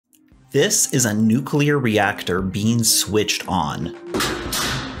This is a nuclear reactor being switched on.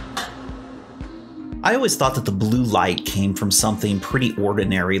 I always thought that the blue light came from something pretty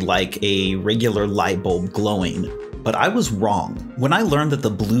ordinary like a regular light bulb glowing. But I was wrong. When I learned that the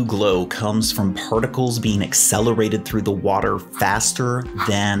blue glow comes from particles being accelerated through the water faster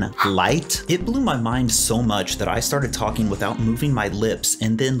than light, it blew my mind so much that I started talking without moving my lips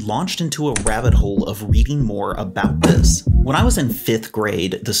and then launched into a rabbit hole of reading more about this. When I was in 5th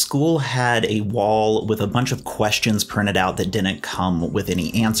grade, the school had a wall with a bunch of questions printed out that didn't come with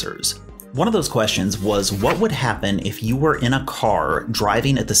any answers. One of those questions was, what would happen if you were in a car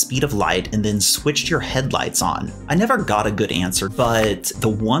driving at the speed of light and then switched your headlights on? I never got a good answer, but the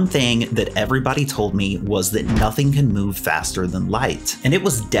one thing that everybody told me was that nothing can move faster than light. And it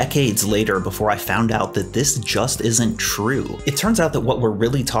was decades later before I found out that this just isn't true. It turns out that what we're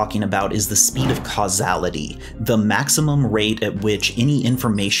really talking about is the speed of causality, the maximum rate at which any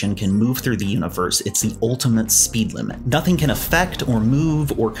information can move through the universe. It's the ultimate speed limit. Nothing can affect or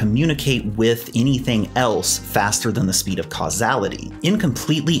move or communicate with anything else faster than the speed of causality. In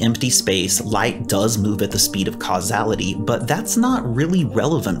completely empty space, light does move at the speed of causality, but that's not really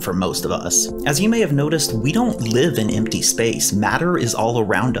relevant for most of us. As you may have noticed, we don't live in empty space. Matter is all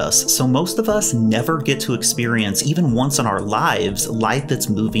around us, so most of us never get to experience, even once in our lives, light that's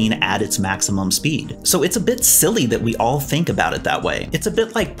moving at its maximum speed. So it's a bit silly that we all think about it that way. It's a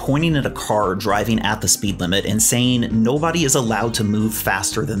bit like pointing at a car driving at the speed limit and saying nobody is allowed to move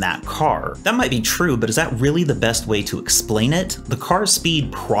faster than that car. That might be true, but is that really the best way to explain it? The car's speed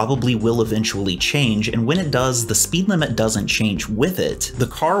probably will eventually change, and when it does, the speed limit doesn't change with it. The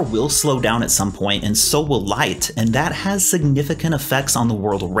car will slow down at some point, and so will light, and that has significant effects on the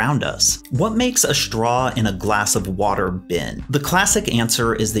world around us. What makes a straw in a glass of water bend? The classic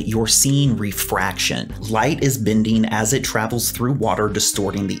answer is that you're seeing refraction. Light is bending as it travels through water,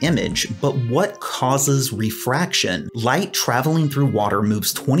 distorting the image. But what causes refraction? Light traveling through water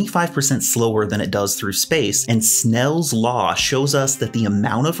moves 25% slower than it does through space, and Snell's law shows us that the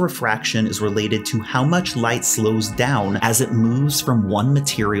amount of refraction is related to how much light slows down as it moves from one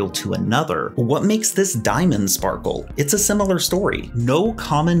material to another. What makes this diamond sparkle? It's a similar story. No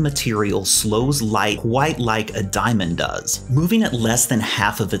common material slows light quite like a diamond does. Moving at less than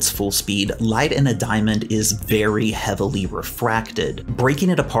half of its full speed, light in a diamond is very heavily refracted,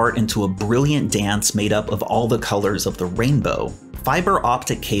 breaking it apart into a brilliant dance made up of all the colors of the rainbow. Fiber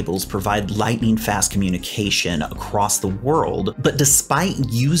optic cables provide lightning-fast communication across the world, but despite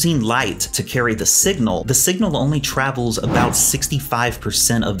using light to carry the signal only travels about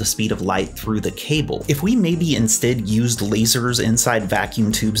 65% of the speed of light through the cable. If we maybe instead used lasers inside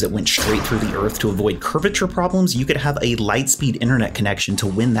vacuum tubes that went straight through the Earth to avoid curvature problems, you could have a light-speed internet connection to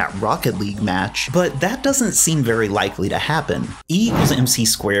win that Rocket League match, but that doesn't seem very likely to happen. E equals mc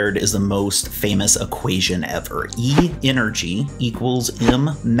squared is the most famous equation ever. E, energy, equals m,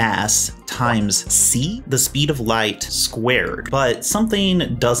 mass, times c, the speed of light, squared. But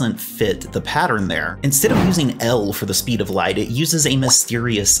something doesn't fit the pattern there. Instead of using L for the speed of light, it uses a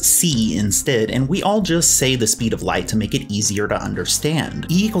mysterious c instead, and we all just say the speed of light to make it easier to understand.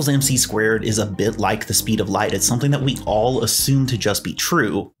 E equals mc squared is a bit like the speed of light. It's something that we all assume to just be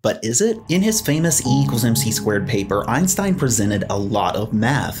true, but is it? In his famous E equals mc squared paper, Einstein presented a lot of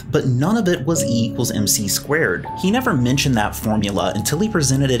math, but none of it was E equals mc squared. He never mentioned that formula until he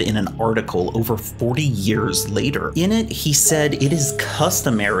presented it in an article over 40 years later. In it, he said it is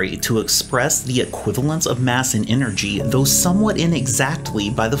customary to express the equivalence of mass and energy, though somewhat inexactly,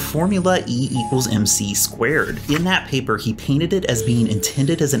 by the formula E equals mc squared. In that paper, he painted it as being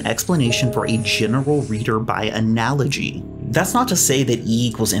intended as an explanation for a general reader by analogy. That's not to say that E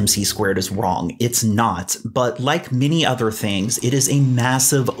equals mc squared is wrong. It's not, but like many other things, it is a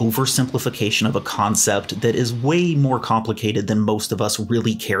massive oversimplification of a concept that is way more complicated than most of us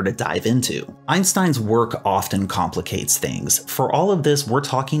really care to dive into. Einstein's work often complicates things. For all of this, we're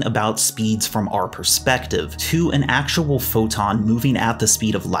talking about speeds from our perspective. To an actual photon moving at the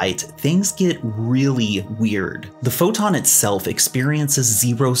speed of light, things get really weird. The photon itself experiences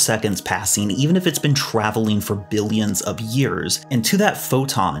 0 seconds passing, even if it's been traveling for billions of years. And to that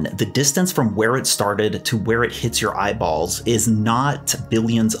photon, the distance from where it started to where it hits your eyeballs is not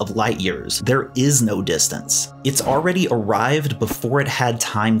billions of light years. There is no distance. It's already arrived before it had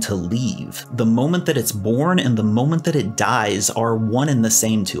time to leave. The moment that it's born and the moment that it dies are one and the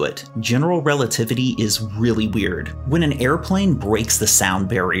same to it. General relativity is really weird. When an airplane breaks the sound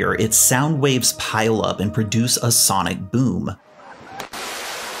barrier, its sound waves pile up and produce a sonic boom.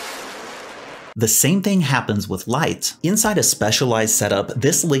 The same thing happens with light. Inside a specialized setup,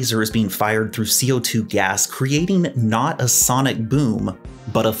 this laser is being fired through CO2 gas, creating not a sonic boom,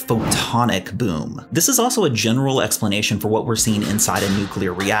 but a photonic boom. This is also a general explanation for what we're seeing inside a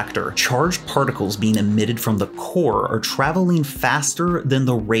nuclear reactor. Charged particles being emitted from the core are traveling faster than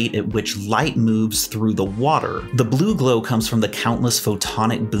the rate at which light moves through the water. The blue glow comes from the countless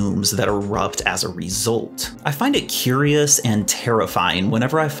photonic booms that erupt as a result. I find it curious and terrifying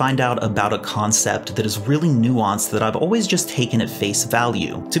whenever I find out about a concept that is really nuanced that I've always just taken at face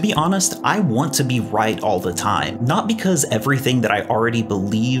value. To be honest, I want to be right all the time, not because everything that I already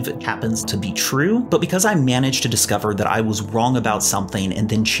believe happens to be true, but because I managed to discover that I was wrong about something and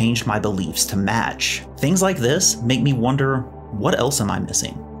then changed my beliefs to match. Things like this make me wonder, what else am I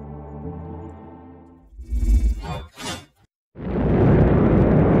missing?